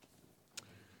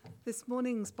This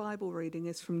morning's Bible reading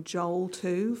is from Joel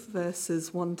 2,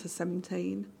 verses 1 to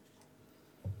 17.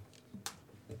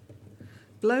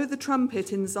 Blow the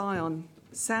trumpet in Zion,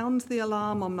 sound the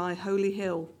alarm on my holy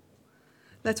hill.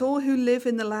 Let all who live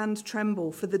in the land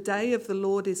tremble, for the day of the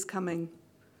Lord is coming.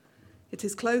 It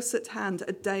is close at hand,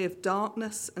 a day of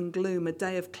darkness and gloom, a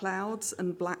day of clouds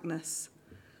and blackness.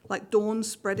 Like dawn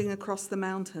spreading across the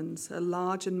mountains, a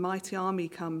large and mighty army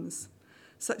comes,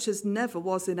 such as never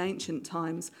was in ancient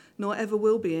times, nor ever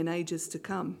will be in ages to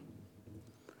come.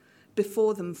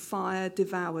 Before them fire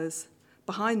devours,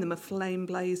 behind them a flame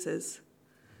blazes.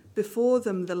 Before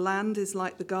them the land is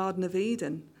like the Garden of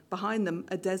Eden, behind them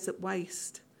a desert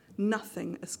waste.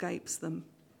 Nothing escapes them.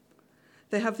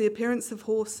 They have the appearance of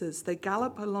horses, they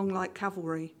gallop along like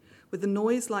cavalry. With a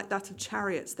noise like that of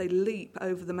chariots, they leap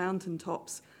over the mountain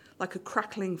tops, like a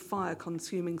crackling fire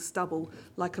consuming stubble,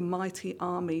 like a mighty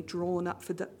army drawn up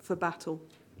for battle.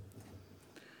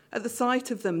 At the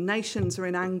sight of them, nations are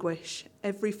in anguish.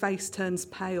 Every face turns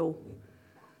pale.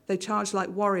 They charge like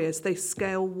warriors. They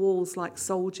scale walls like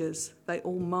soldiers. They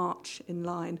all march in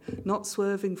line, not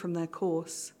swerving from their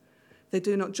course. They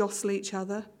do not jostle each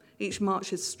other. Each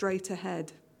marches straight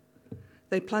ahead.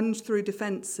 They plunge through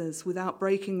defences without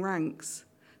breaking ranks.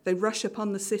 They rush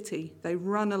upon the city. They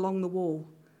run along the wall.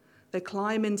 They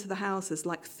climb into the houses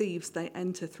like thieves. They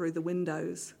enter through the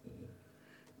windows.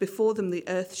 Before them the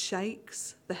earth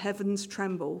shakes, the heavens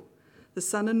tremble, the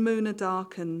sun and moon are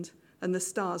darkened, and the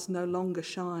stars no longer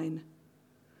shine.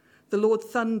 The Lord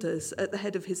thunders at the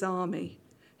head of his army.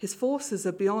 His forces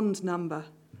are beyond number,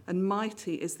 and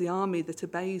mighty is the army that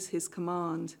obeys his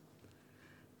command.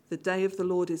 The day of the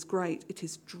Lord is great, it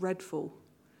is dreadful.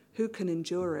 Who can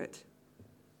endure it?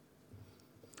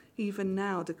 Even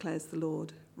now, declares the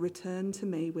Lord, return to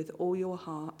me with all your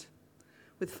heart,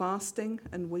 with fasting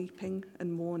and weeping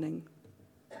and mourning.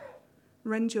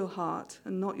 Rend your heart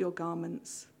and not your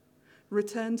garments.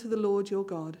 Return to the Lord your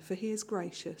God, for he is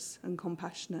gracious and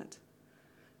compassionate,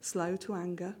 slow to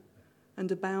anger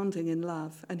and abounding in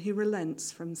love, and he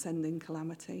relents from sending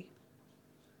calamity.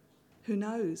 Who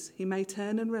knows? He may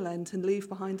turn and relent and leave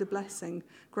behind a blessing,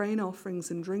 grain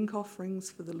offerings and drink offerings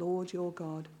for the Lord your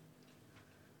God.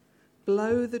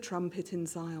 Blow the trumpet in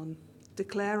Zion,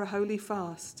 declare a holy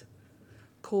fast,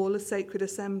 call a sacred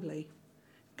assembly,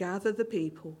 gather the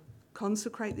people,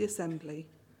 consecrate the assembly,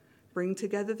 bring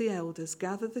together the elders,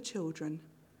 gather the children,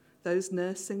 those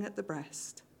nursing at the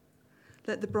breast.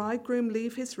 Let the bridegroom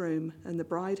leave his room and the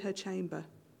bride her chamber.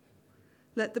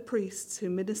 Let the priests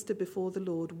who minister before the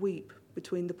Lord weep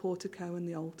between the portico and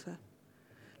the altar.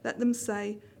 Let them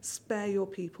say, spare your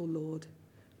people, Lord.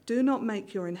 Do not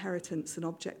make your inheritance an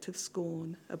object of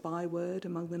scorn, a byword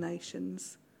among the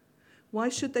nations. Why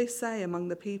should they say among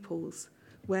the peoples,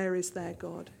 where is their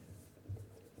God?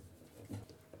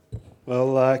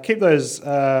 Well, keep those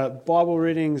Bible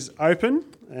readings open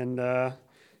and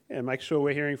make sure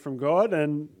we're hearing from God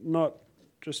and not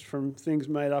just from things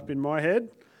made up in my head.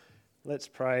 Let's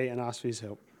pray and ask for his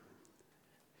help.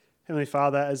 Heavenly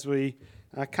Father, as we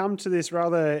come to this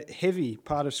rather heavy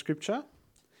part of Scripture,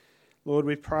 Lord,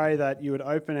 we pray that you would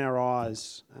open our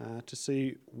eyes to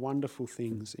see wonderful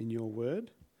things in your word.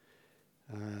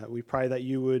 We pray that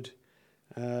you would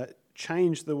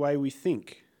change the way we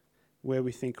think where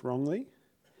we think wrongly.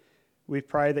 We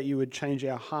pray that you would change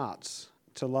our hearts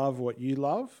to love what you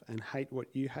love and hate what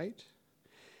you hate.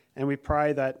 And we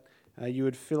pray that you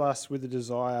would fill us with a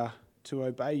desire to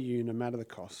obey you no matter the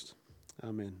cost.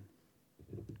 Amen.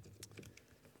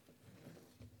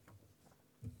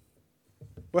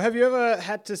 Well, have you ever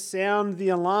had to sound the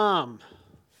alarm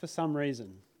for some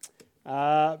reason?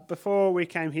 Before we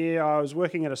came here, I was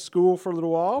working at a school for a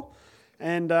little while,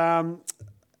 and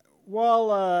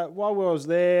while we was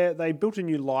there, they built a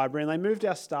new library, and they moved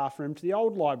our staff room to the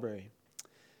old library.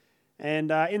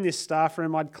 And in this staff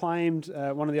room, I'd claimed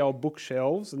one of the old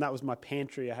bookshelves, and that was my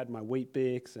pantry. I had my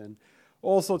Weet-Bix and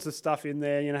all sorts of stuff in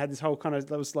there. You know, had this whole that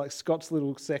was like Scott's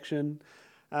little section.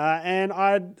 And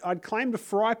I'd claimed a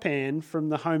fry pan from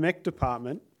the home ec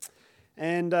department,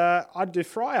 and I'd do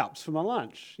fry-ups for my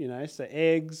lunch, so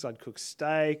eggs, I'd cook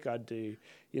steak,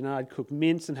 I'd cook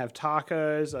mince and have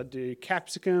tacos, I'd do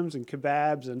capsicums and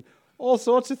kebabs and all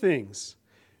sorts of things.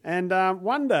 And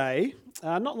one day,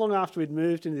 not long after we'd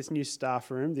moved into this new staff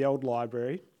room, the old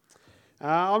library,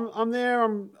 I'm there,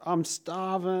 I'm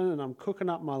starving, and I'm cooking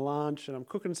up my lunch, and I'm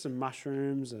cooking some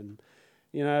mushrooms and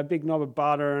a big knob of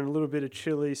butter and a little bit of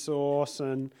chili sauce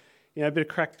and, a bit of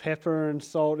cracked pepper and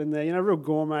salt in there, real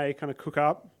gourmet kind of cook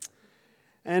up.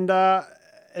 And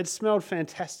it smelled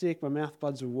fantastic. My mouth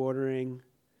buds were watering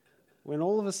when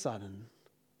all of a sudden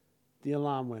the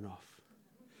alarm went off.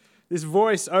 this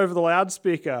voice over the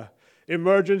loudspeaker,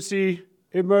 emergency,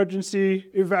 emergency,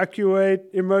 evacuate,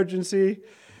 emergency.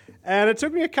 And it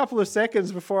took me a couple of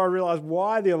seconds before I realised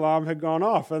why the alarm had gone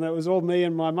off, and it was all me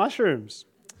and my mushrooms.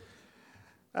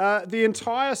 The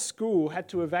entire school had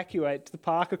to evacuate to the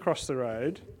park across the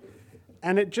road,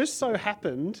 and it just so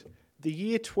happened the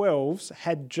Year 12s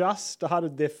had just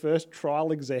started their first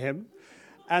trial exam,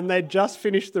 and they'd just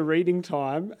finished the reading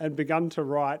time and begun to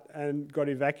write and got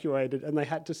evacuated, and they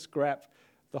had to scrap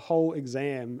the whole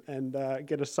exam and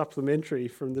get a supplementary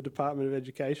from the Department of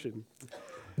Education.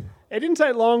 It didn't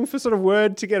take long for sort of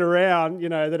word to get around,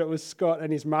 that it was Scott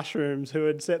and his mushrooms who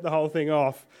had set the whole thing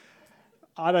off.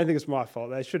 I don't think it's my fault.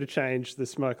 They should have changed the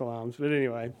smoke alarms, but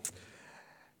anyway.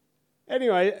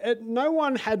 No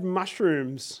one had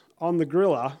mushrooms on the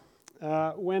griller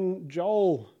when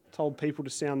Joel told people to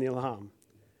sound the alarm.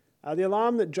 The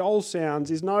alarm that Joel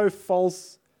sounds is no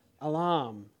false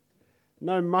alarm,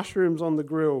 no mushrooms on the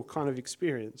grill kind of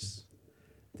experience.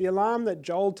 The alarm that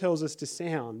Joel tells us to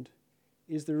sound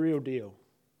is the real deal.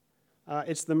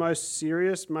 It's the most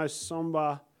serious, most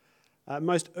somber,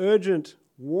 most urgent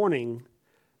warning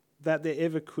that there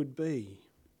ever could be.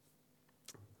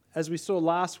 As we saw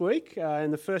last week in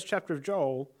the first chapter of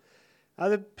Joel,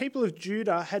 the people of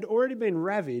Judah had already been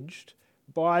ravaged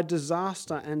by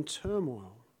disaster and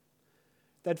turmoil.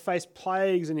 They'd faced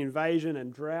plagues and invasion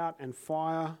and drought and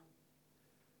fire.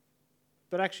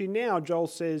 But actually now Joel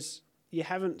says, you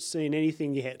haven't seen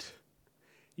anything yet.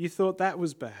 You thought that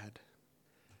was bad.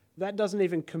 That doesn't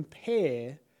even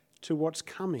compare to what's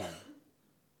coming.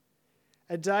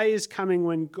 A day is coming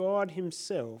when God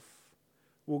himself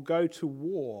will go to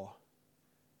war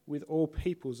with all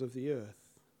peoples of the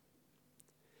earth.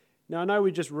 Now, I know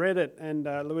we just read it, and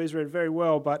Louise read it very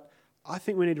well, but I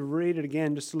think we need to read it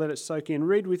again just to let it soak in.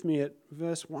 Read with me at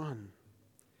verse 1.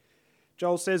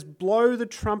 Joel says, blow the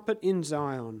trumpet in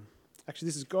Zion. Actually,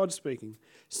 this is God speaking.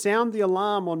 Sound the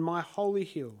alarm on my holy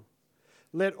hill.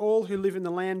 Let all who live in the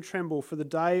land tremble, for the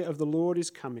day of the Lord is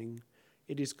coming.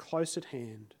 It is close at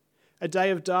hand. A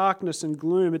day of darkness and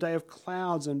gloom, a day of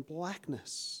clouds and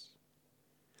blackness.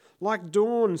 Like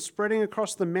dawn spreading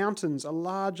across the mountains, a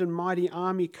large and mighty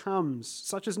army comes,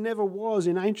 such as never was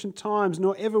in ancient times,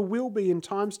 nor ever will be in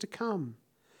times to come.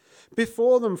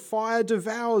 Before them fire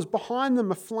devours, behind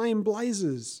them a flame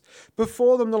blazes.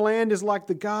 Before them the land is like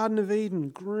the Garden of Eden,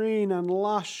 green and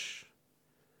lush,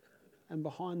 and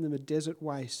behind them a desert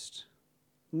waste.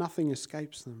 Nothing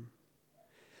escapes them.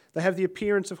 They have the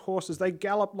appearance of horses. They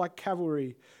gallop like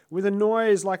cavalry, with a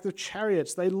noise like the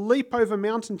chariots. They leap over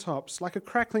mountaintops like a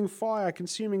crackling fire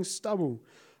consuming stubble,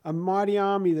 a mighty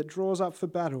army that draws up for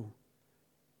battle.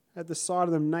 At the sight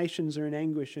of them, nations are in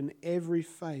anguish, and every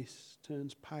face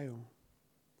turns pale.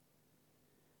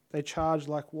 They charge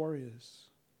like warriors.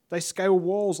 They scale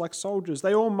walls like soldiers.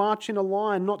 They all march in a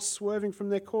line, not swerving from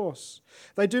their course.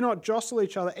 They do not jostle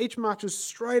each other. Each marches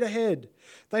straight ahead.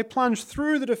 They plunge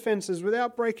through the defences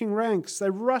without breaking ranks. They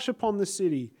rush upon the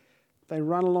city. They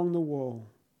run along the wall.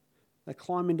 They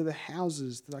climb into the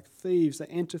houses like thieves. They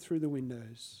enter through the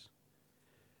windows.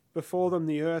 Before them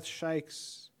the earth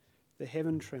shakes. The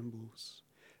heaven trembles.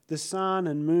 The sun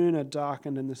and moon are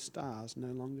darkened, and the stars no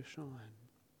longer shine.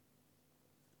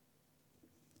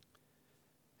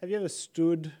 Have you ever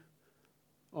stood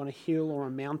on a hill or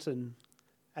a mountain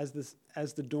as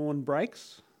the dawn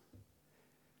breaks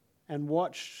and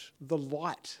watched the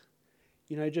light,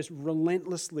 just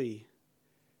relentlessly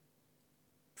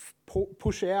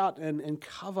push out and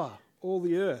cover all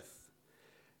the earth?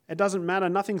 It doesn't matter.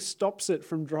 Nothing stops it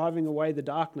from driving away the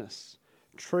darkness.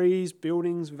 Trees,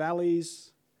 buildings,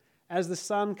 valleys. As the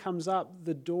sun comes up,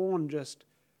 the dawn just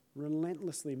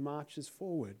relentlessly marches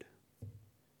forward,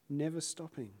 never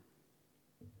stopping.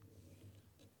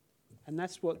 And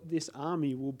that's what this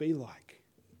army will be like.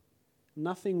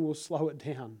 Nothing will slow it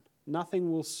down. Nothing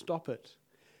will stop it.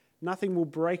 Nothing will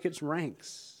break its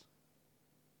ranks.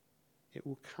 It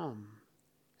will come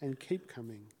and keep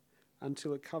coming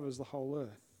until it covers the whole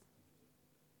earth.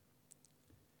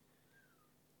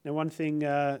 Now, one thing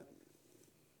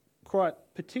quite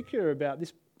particular about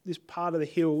this part of the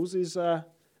hills is,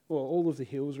 all of the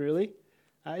hills really,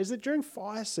 is that during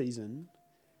fire season,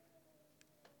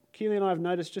 Keely and I have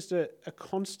noticed just a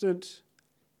constant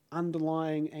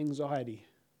underlying anxiety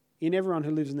in everyone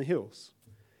who lives in the hills.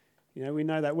 We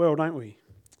know that well, don't we?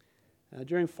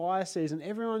 During fire season,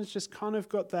 everyone's just kind of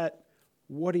got that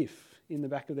what if in the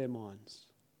back of their minds.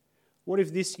 What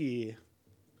if this year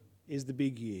is the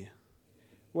big year?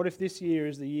 What if this year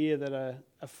is the year that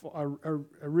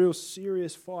a real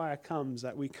serious fire comes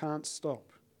that we can't stop?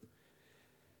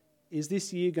 Is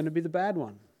this year going to be the bad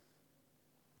one?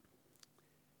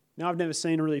 Now, I've never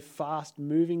seen a really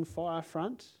fast-moving fire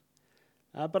front,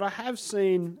 but I have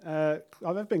seen,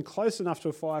 I've been close enough to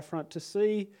a fire front to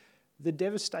see the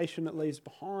devastation it leaves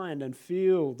behind and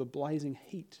feel the blazing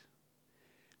heat.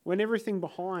 When everything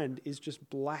behind is just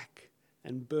black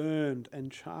and burned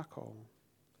and charcoal.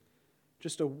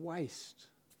 Just a waste.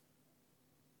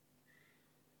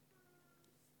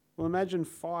 Well, imagine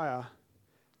fire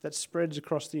that spreads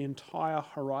across the entire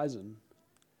horizon,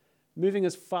 moving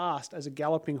as fast as a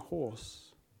galloping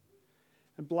horse,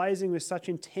 and blazing with such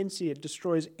intensity it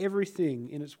destroys everything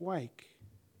in its wake.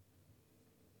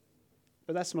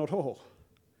 But that's not all.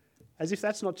 As if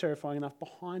that's not terrifying enough,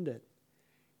 behind it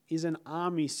is an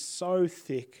army so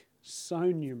thick, so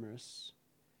numerous,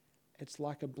 it's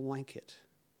like a blanket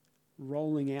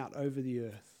rolling out over the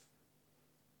earth.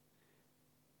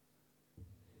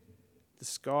 The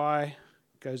sky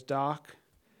goes dark,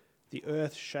 the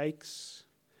earth shakes,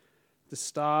 the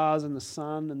stars and the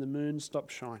sun and the moon stop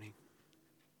shining.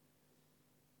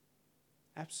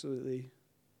 Absolutely,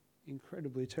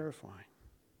 incredibly terrifying.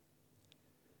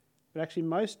 But actually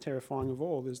most terrifying of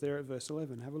all is there at verse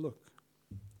 11. Have a look.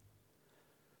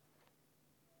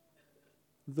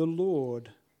 The Lord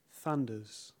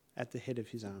thunders at the head of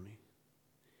his army.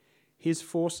 His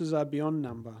forces are beyond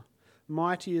number.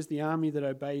 Mighty is the army that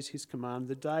obeys his command.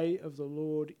 The day of the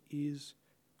Lord is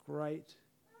great.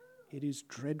 It is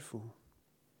dreadful.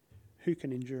 Who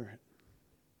can endure it?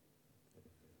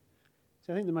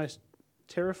 So I think the most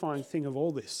terrifying thing of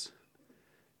all this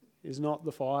is not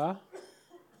the fire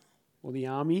or the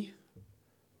army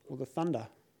or the thunder,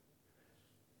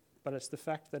 but it's the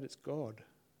fact that it's God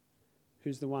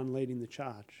who's the one leading the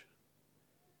charge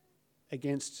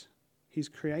against his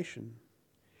creation,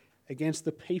 against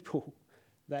the people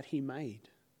that he made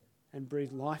and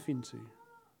breathed life into.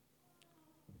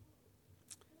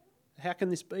 How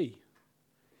can this be?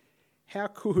 How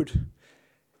could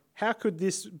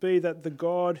this be that the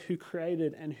God who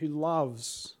created and who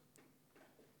loves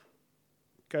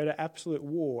go to absolute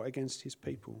war against his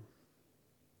people?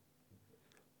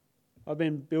 I've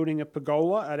been building a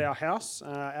pergola at our house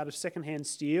out of second-hand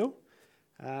steel,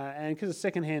 and because it's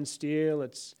second-hand steel,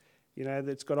 it's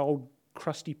got old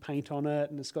crusty paint on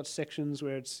it, and it's got sections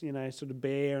where it's sort of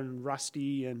bare and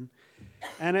rusty, and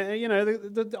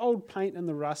the old paint and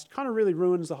the rust kind of really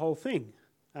ruins the whole thing.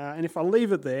 And if I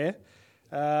leave it there,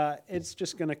 it's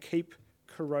just going to keep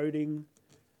corroding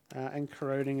and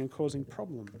causing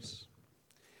problems.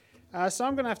 So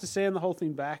I'm going to have to sand the whole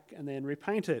thing back and then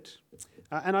repaint it.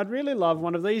 And I'd really love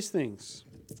one of these things.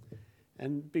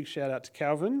 And big shout out to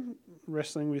Calvin,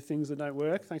 wrestling with things that don't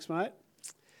work. Thanks, mate.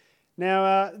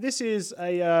 Now, this is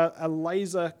a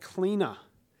laser cleaner.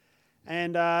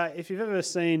 And if you've ever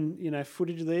seen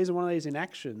footage of these or one of these in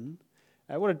action,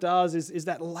 what it does is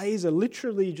that laser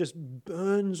literally just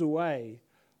burns away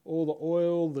all the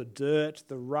oil, the dirt,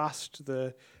 the rust,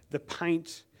 the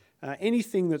paint,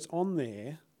 anything that's on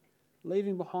there,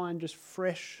 leaving behind just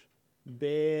fresh,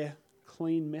 bare,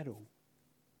 clean metal.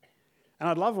 And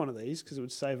I'd love one of these because it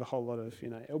would save a whole lot of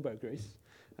elbow grease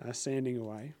sanding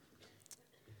away.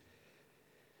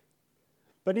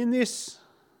 But in this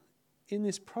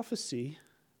prophecy,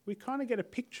 we kind of get a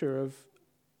picture of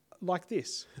like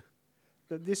this,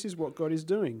 that this is what God is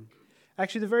doing.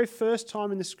 Actually, the very first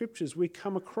time in the Scriptures we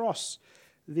come across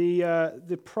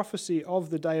the prophecy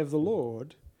of the day of the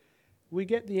Lord, we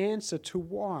get the answer to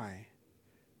why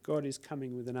God is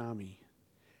coming with an army.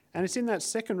 And it's in that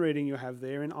second reading you have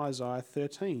there in Isaiah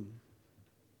 13.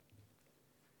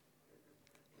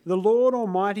 The Lord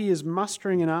Almighty is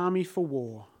mustering an army for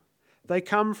war. They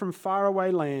come from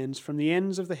faraway lands, from the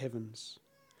ends of the heavens.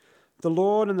 The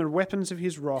Lord and the weapons of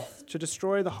his wrath to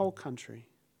destroy the whole country.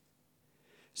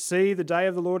 See, the day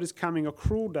of the Lord is coming, a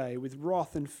cruel day with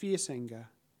wrath and fierce anger,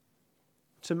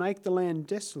 to make the land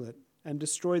desolate and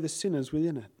destroy the sinners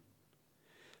within it.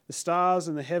 The stars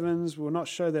and the heavens will not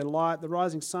show their light. The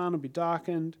rising sun will be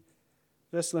darkened.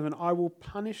 Verse 11, I will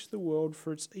punish the world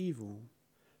for its evil,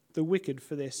 the wicked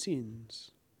for their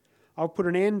sins. I'll put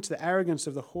an end to the arrogance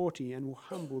of the haughty and will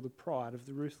humble the pride of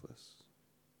the ruthless.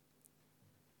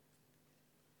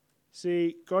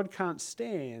 See, God can't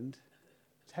stand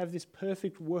to have this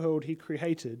perfect world he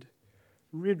created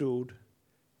riddled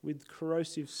with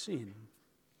corrosive sin.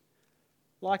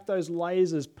 Like those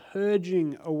lasers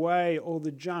purging away all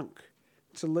the junk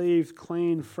to leave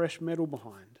clean, fresh metal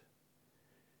behind.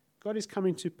 God is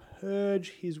coming to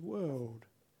purge his world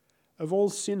of all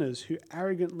sinners who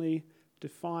arrogantly,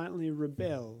 defiantly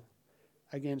rebel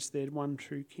against their one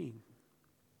true King.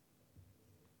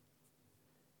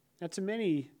 Now, to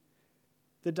many,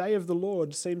 the day of the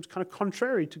Lord seems kind of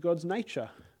contrary to God's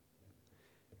nature.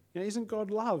 Isn't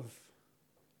God love?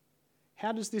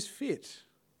 How does this fit?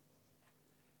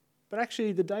 But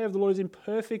actually, the day of the Lord is in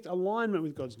perfect alignment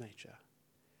with God's nature,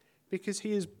 because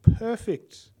he is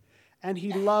perfect and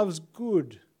he loves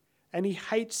good and he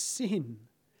hates sin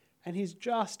and he's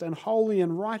just and holy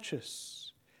and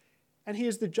righteous. And he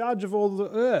is the judge of all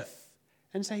the earth.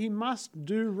 And so he must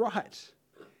do right.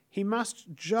 He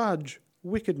must judge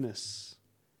wickedness.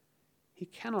 He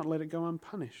cannot let it go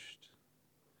unpunished.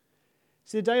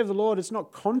 See, the day of the Lord is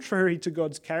not contrary to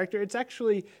God's character. It's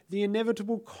actually the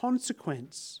inevitable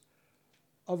consequence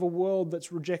of a world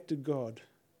that's rejected God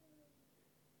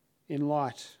in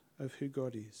light of who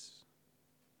God is.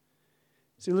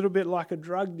 It's a little bit like a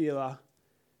drug dealer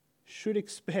should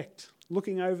expect,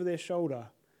 looking over their shoulder,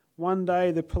 one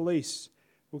day the police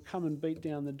will come and beat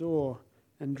down the door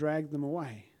and drag them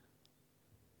away.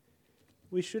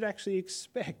 We should actually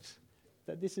expect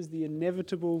that this is the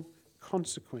inevitable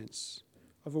consequence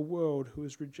of a world who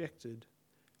has rejected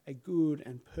a good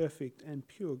and perfect and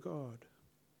pure God.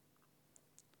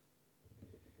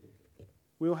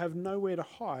 We'll have nowhere to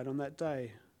hide on that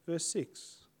day. Verse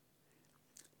 6.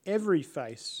 Every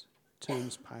face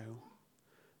turns pale.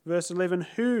 Verse 11.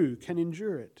 Who can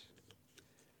endure it?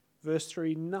 Verse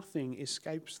 3. Nothing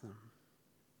escapes them.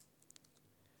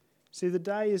 See, the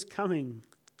day is coming,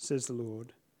 says the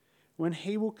Lord, when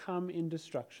he will come in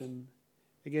destruction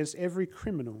against every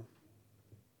criminal.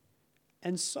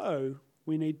 And so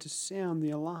we need to sound the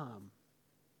alarm.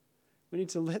 We need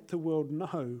to let the world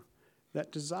know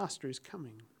that disaster is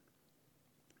coming.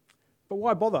 But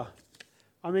why bother?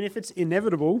 I mean, if it's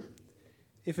inevitable,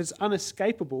 if it's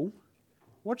unescapable,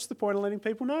 what's the point of letting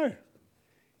people know?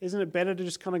 Isn't it better to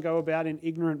just kind of go about in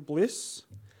ignorant bliss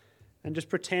and just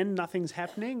pretend nothing's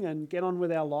happening and get on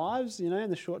with our lives, in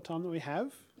the short time that we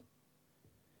have?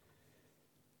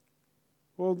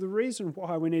 Well, the reason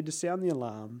why we need to sound the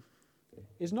alarm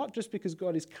is not just because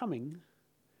God is coming,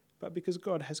 but because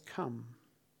God has come.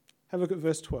 Have a look at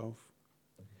verse 12.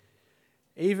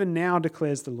 Even now,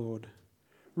 declares the Lord,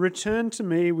 return to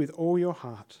me with all your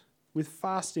heart, with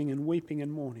fasting and weeping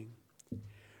and mourning.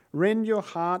 Rend your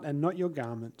heart and not your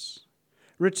garments.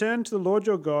 Return to the Lord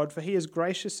your God, for he is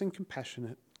gracious and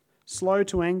compassionate, slow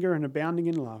to anger and abounding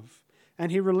in love,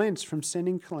 and he relents from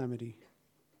sending calamity.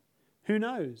 Who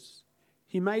knows?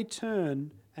 He may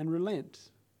turn and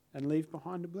relent and leave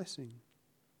behind a blessing.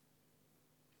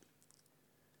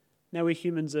 Now, we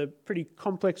humans are pretty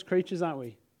complex creatures, aren't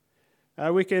we?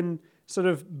 We can sort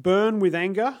of burn with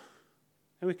anger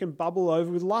and we can bubble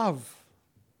over with love.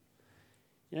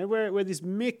 We're this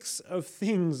mix of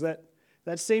things that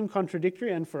seem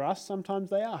contradictory, and for us,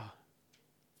 sometimes they are.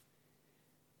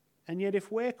 And yet,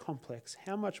 if we're complex,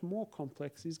 how much more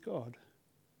complex is God?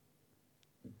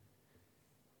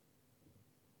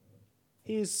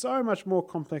 He is so much more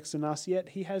complex than us, yet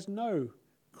he has no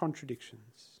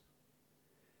contradictions.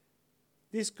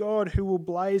 This God who will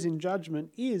blaze in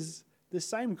judgment is the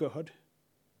same God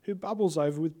who bubbles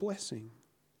over with blessing.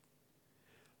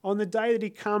 On the day that he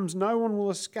comes, no one will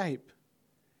escape.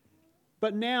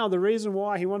 But now the reason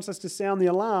why he wants us to sound the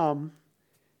alarm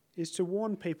is to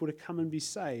warn people to come and be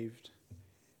saved,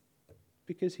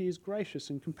 because he is gracious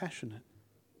and compassionate.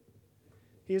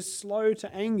 He is slow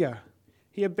to anger.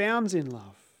 He abounds in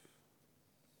love.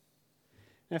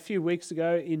 Now, a few weeks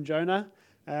ago in Jonah,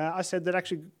 I said that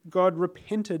actually God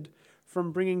repented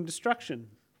from bringing destruction.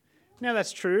 Now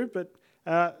that's true, but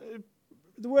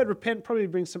the word repent probably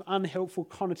brings some unhelpful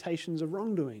connotations of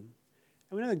wrongdoing.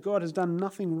 And we know that God has done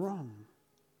nothing wrong.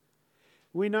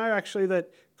 We know actually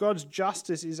that God's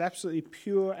justice is absolutely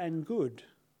pure and good.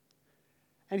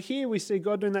 And here we see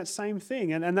God doing that same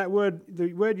thing. And that word,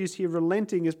 the word used here,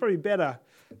 relenting, is probably better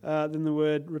than the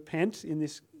word repent in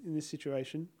this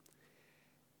situation.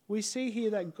 We see here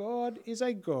that God is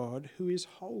a God who is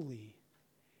holy.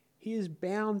 He is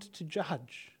bound to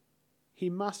judge. He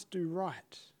must do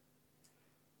right.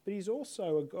 But he's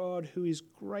also a God who is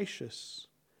gracious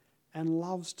and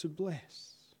loves to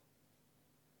bless.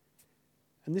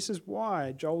 And this is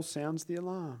why Joel sounds the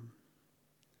alarm.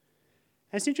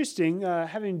 And it's interesting,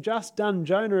 having just done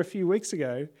Jonah a few weeks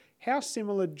ago, how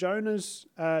similar Joel's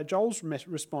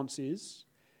response is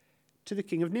to the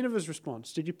king of Nineveh's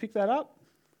response. Did you pick that up?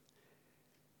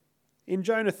 In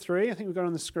Jonah 3, I think we've got it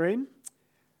on the screen,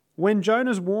 when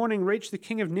Jonah's warning reached the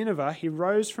king of Nineveh, he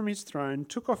rose from his throne,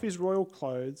 took off his royal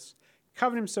clothes,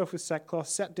 covered himself with sackcloth,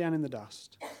 sat down in the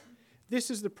dust. This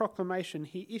is the proclamation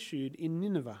he issued in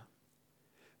Nineveh.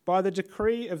 By the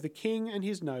decree of the king and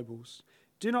his nobles,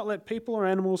 do not let people or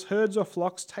animals, herds or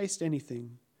flocks taste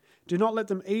anything. Do not let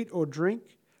them eat or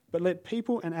drink, but let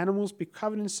people and animals be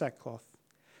covered in sackcloth.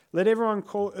 Let everyone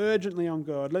call urgently on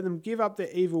God. Let them give up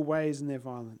their evil ways and their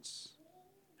violence.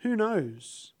 Who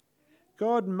knows?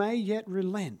 God may yet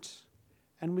relent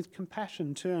and with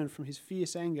compassion turn from his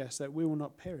fierce anger so that we will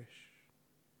not perish.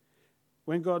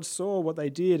 When God saw what they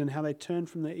did and how they turned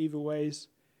from their evil ways,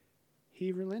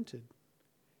 he relented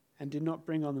and did not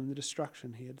bring on them the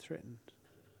destruction he had threatened.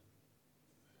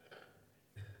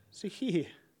 So here,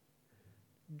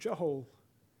 Joel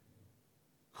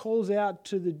calls out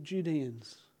to the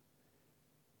Judeans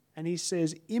and he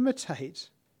says, imitate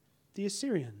the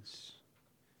Assyrians.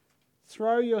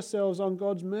 Throw yourselves on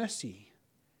God's mercy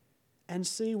and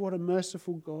see what a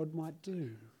merciful God might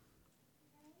do.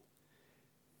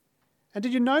 And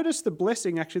did you notice the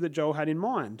blessing actually that Joel had in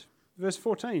mind? Verse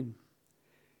 14.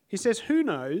 He says, who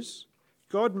knows,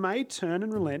 God may turn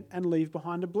and relent and leave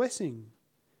behind a blessing,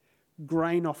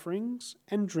 grain offerings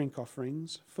and drink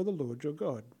offerings for the Lord your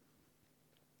God.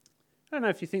 I don't know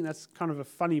if you think that's kind of a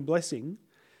funny blessing,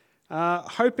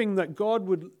 hoping that God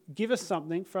would give us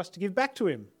something for us to give back to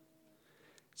him.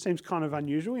 Seems kind of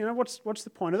unusual. You know, what's the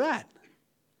point of that?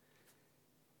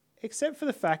 Except for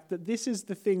the fact that this is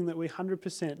the thing that we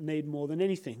 100% need more than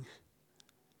anything.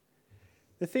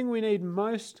 The thing we need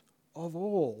most of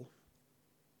all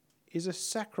is a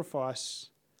sacrifice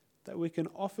that we can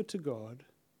offer to God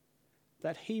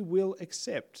that he will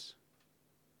accept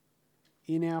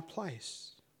in our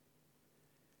place.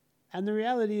 And the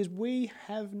reality is we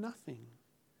have nothing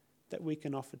that we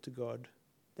can offer to God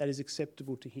that is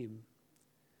acceptable to him.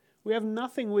 We have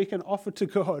nothing we can offer to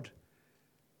God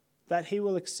that he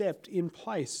will accept in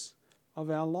place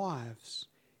of our lives,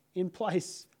 in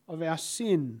place of our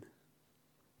sin.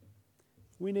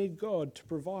 We need God to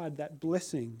provide that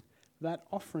blessing, that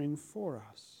offering for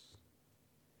us.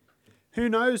 Who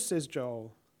knows, says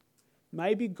Joel,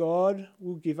 maybe God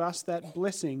will give us that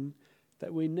blessing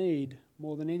that we need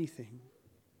more than anything.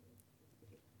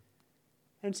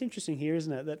 And it's interesting here,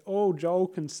 isn't it, that all Joel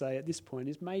can say at this point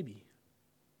is maybe.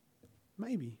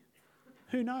 Maybe.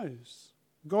 Who knows?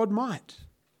 God might.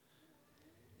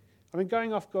 I mean,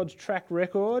 going off God's track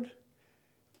record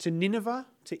to Nineveh,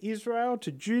 to Israel,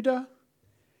 to Judah,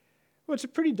 well, it's a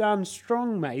pretty darn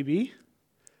strong maybe.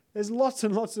 There's lots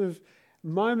and lots of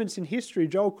moments in history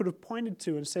Joel could have pointed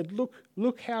to and said,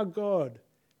 look how God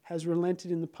has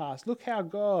relented in the past. Look how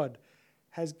God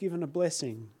has given a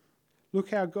blessing.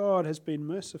 Look how God has been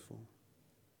merciful.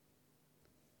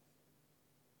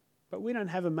 But we don't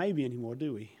have a maybe anymore,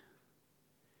 do we?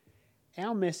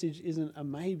 Our message isn't a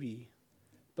maybe,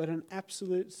 but an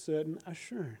absolute certain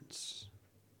assurance.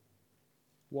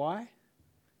 Why?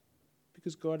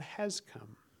 Because God has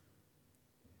come.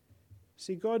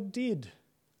 See, God did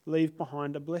leave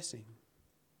behind a blessing.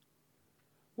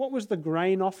 What was the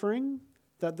grain offering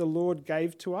that the Lord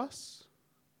gave to us?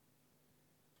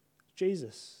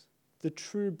 Jesus, the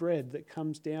true bread that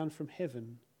comes down from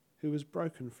heaven, who was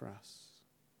broken for us.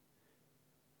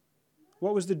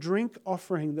 What was the drink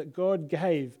offering that God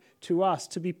gave to us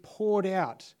to be poured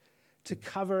out to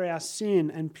cover our sin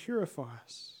and purify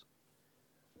us?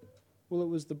 Well, it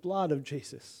was the blood of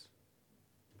Jesus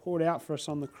poured out for us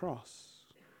on the cross.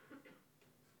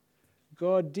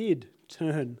 God did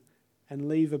turn and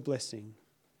leave a blessing.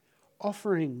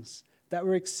 Offerings that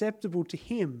were acceptable to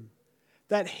him,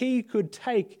 that he could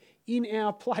take in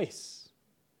our place.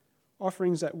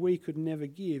 Offerings that we could never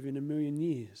give in a million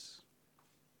years.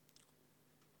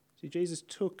 See, Jesus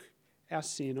took our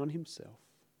sin on himself.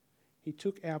 He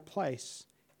took our place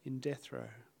in death row.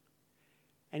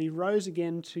 And he rose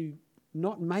again to,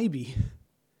 not maybe,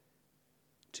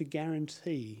 to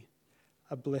guarantee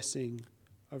a blessing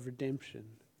of redemption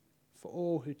for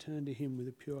all who turn to him with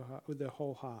a pure heart, with their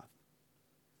whole heart.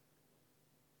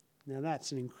 Now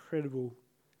that's an incredible,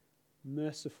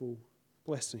 merciful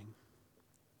blessing.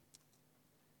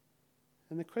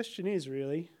 And the question is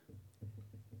really,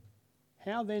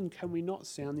 how then can we not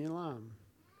sound the alarm?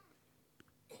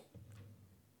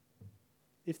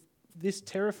 If this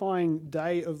terrifying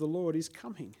day of the Lord is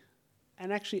coming,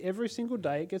 and actually every single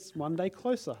day it gets one day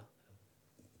closer,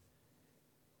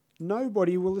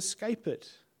 nobody will escape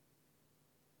it.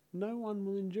 No one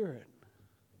will endure it.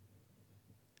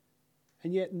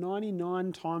 And yet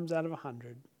 99 times out of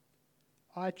 100,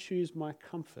 I choose my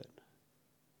comfort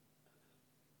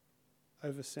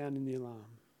over sounding the alarm.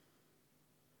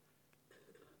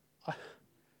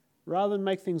 Rather than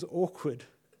make things awkward,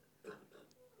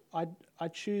 I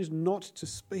choose not to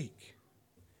speak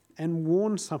and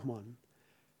warn someone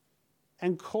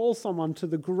and call someone to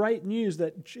the great news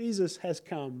that Jesus has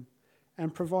come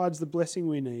and provides the blessing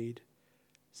we need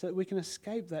so that we can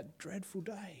escape that dreadful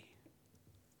day.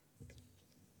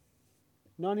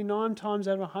 99 times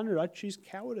out of 100, I choose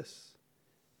cowardice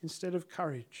instead of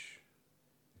courage.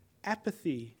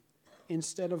 Apathy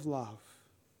instead of love.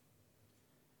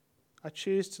 I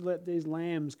choose to let these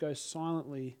lambs go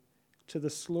silently to the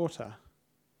slaughter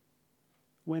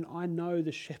when I know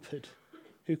the shepherd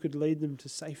who could lead them to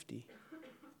safety.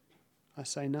 I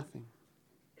say nothing.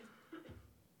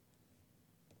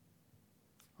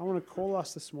 I want to call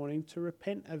us this morning to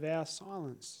repent of our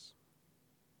silence.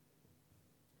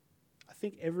 I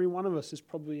think every one of us is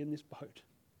probably in this boat.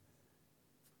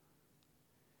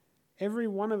 Every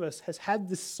one of us has had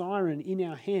this siren in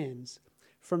our hands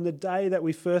from the day that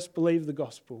we first believed the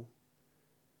gospel.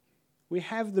 We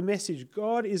have the message,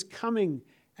 God is coming,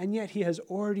 and yet he has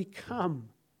already come.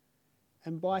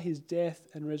 And by his death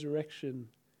and resurrection,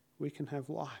 we can have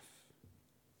life.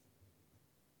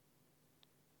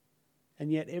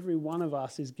 And yet every one of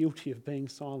us is guilty of being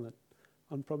silent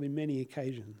on probably many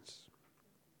occasions.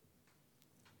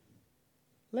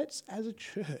 Let's, as a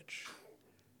church,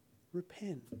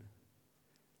 repent.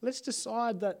 Let's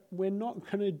decide that we're not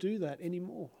going to do that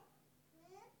anymore.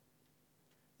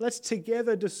 Let's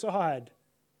together decide,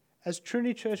 as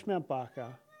Trinity Church Mount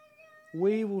Barker,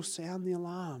 we will sound the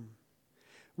alarm.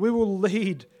 We will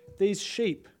lead these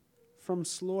sheep from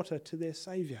slaughter to their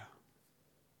Saviour.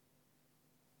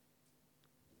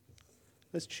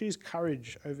 Let's choose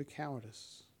courage over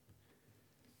cowardice.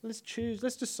 Let's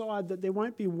decide that there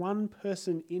won't be one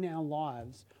person in our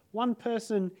lives, one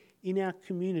person in our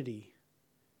community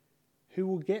who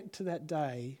will get to that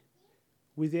day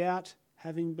without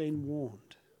having been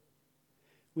warned,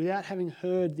 without having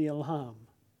heard the alarm.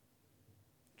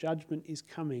 Judgment is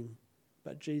coming,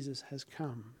 but Jesus has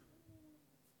come.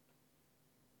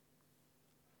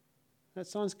 That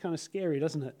sounds kind of scary,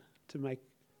 doesn't it, to make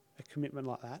a commitment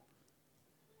like that?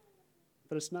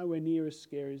 But it's nowhere near as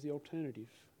scary as the alternative.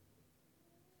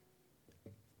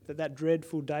 That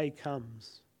dreadful day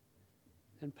comes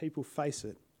and people face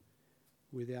it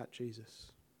without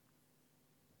Jesus.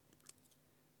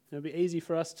 It'll be easy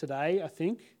for us today, I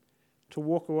think, to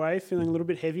walk away feeling a little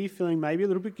bit heavy, feeling maybe a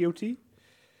little bit guilty,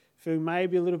 feeling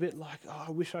maybe a little bit like, oh,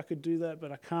 I wish I could do that,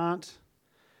 but I can't.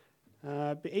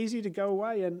 It'd be easy to go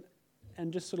away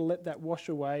and just sort of let that wash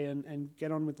away and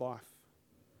get on with life.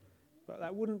 But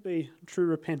that wouldn't be true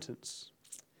repentance.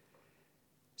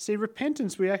 See,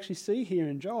 repentance we actually see here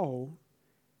in Joel,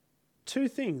 two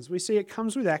things. We see it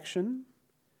comes with action,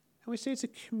 and we see it's a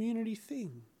community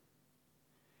thing.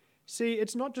 See,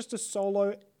 it's not just a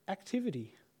solo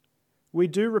activity. We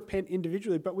do repent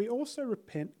individually, but we also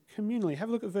repent communally. Have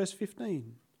a look at verse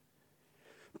 15.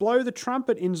 Blow the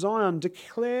trumpet in Zion,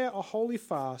 declare a holy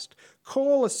fast,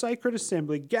 call a sacred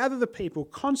assembly, gather the people,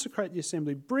 consecrate the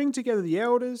assembly, bring together the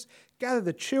elders, gather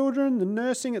the children, the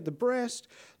nursing at the breast,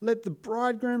 let the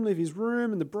bridegroom leave his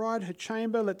room and the bride her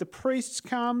chamber, let the priests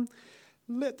come,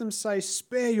 let them say,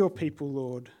 spare your people,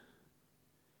 Lord.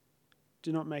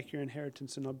 Do not make your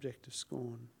inheritance an object of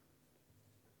scorn.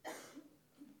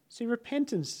 See,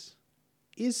 repentance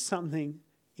is something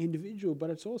individual, but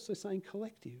it's also something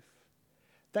collective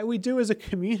that we do as a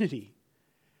community.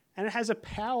 And it has a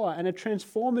power and a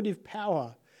transformative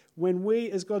power when we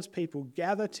as God's people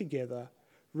gather together,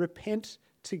 repent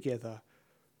together,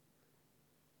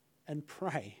 and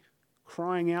pray,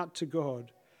 crying out to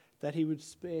God that he would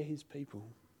spare his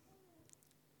people.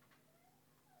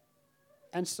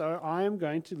 And so I am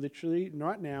going to literally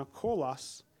right now call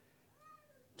us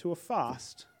to a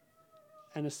fast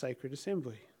and a sacred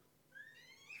assembly.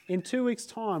 In 2 weeks'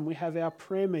 time, we have our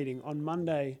prayer meeting on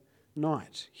Monday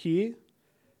night here,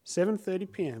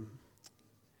 7:30 p.m.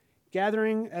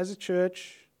 Gathering as a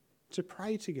church to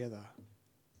pray together.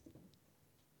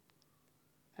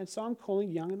 And so I'm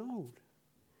calling young and old.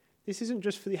 This isn't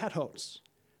just for the adults.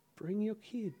 Bring your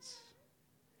kids.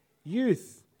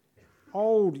 Youth,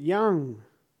 old, young,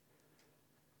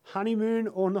 honeymoon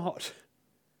or not.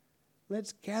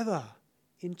 Let's gather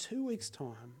in 2 weeks'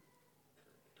 time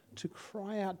to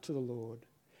cry out to the Lord,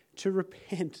 to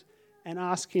repent and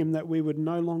ask him that we would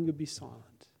no longer be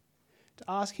silent, to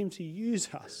ask him to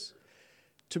use us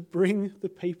to bring the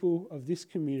people of this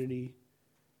community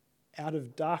out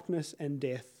of darkness and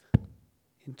death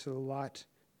into the light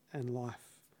and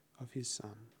life of his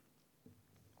Son.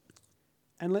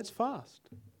 And let's fast.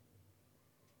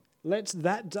 Let's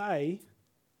let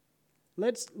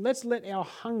our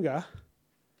hunger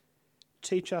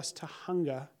teach us to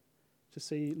hunger to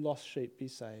see lost sheep be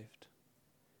saved.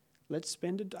 Let's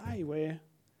spend a day where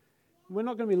we're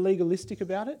not going to be legalistic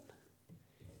about it.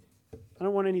 I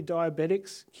don't want any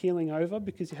diabetics keeling over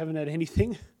because you haven't had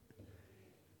anything.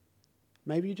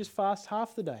 Maybe you just fast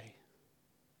half the day.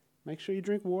 Make sure you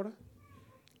drink water.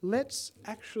 let's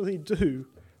actually do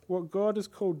what God has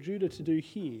called Judah to do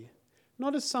here,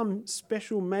 not as some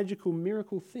special magical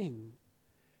miracle thing,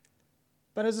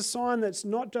 but as a sign that's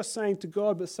not just saying to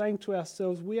God, but saying to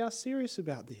ourselves, we are serious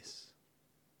about this.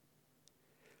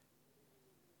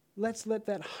 Let's let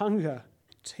that hunger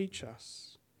teach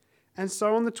us. And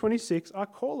so on the 26th, I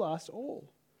call us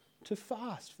all to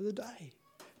fast for the day,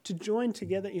 to join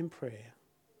together in prayer.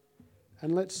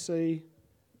 And let's see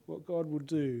what God will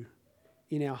do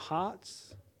in our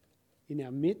hearts, in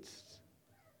our midst,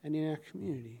 and in our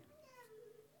community.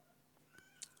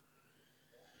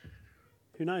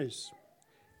 Who knows?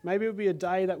 Maybe it'll be a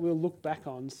day that we'll look back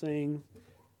on, seeing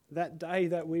that day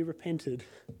that we repented,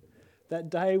 that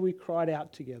day we cried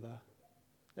out together,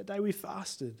 that day we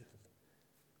fasted,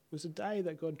 was a day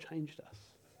that God changed us.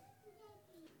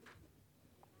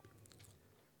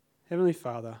 Heavenly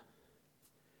Father,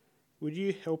 would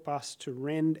you help us to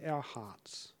rend our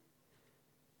hearts?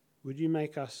 Would you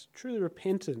make us truly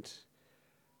repentant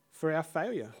for our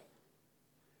failure,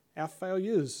 our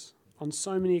failures on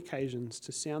so many occasions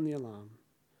to sound the alarm?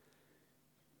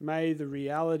 May the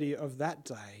reality of that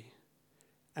day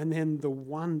and then the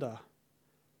wonder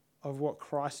of what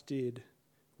Christ did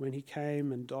when he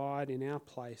came and died in our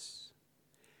place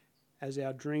as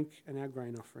our drink and our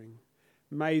grain offering,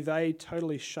 may they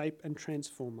totally shape and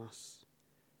transform us,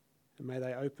 and may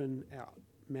they open our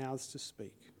mouths to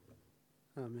speak.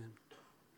 Amen.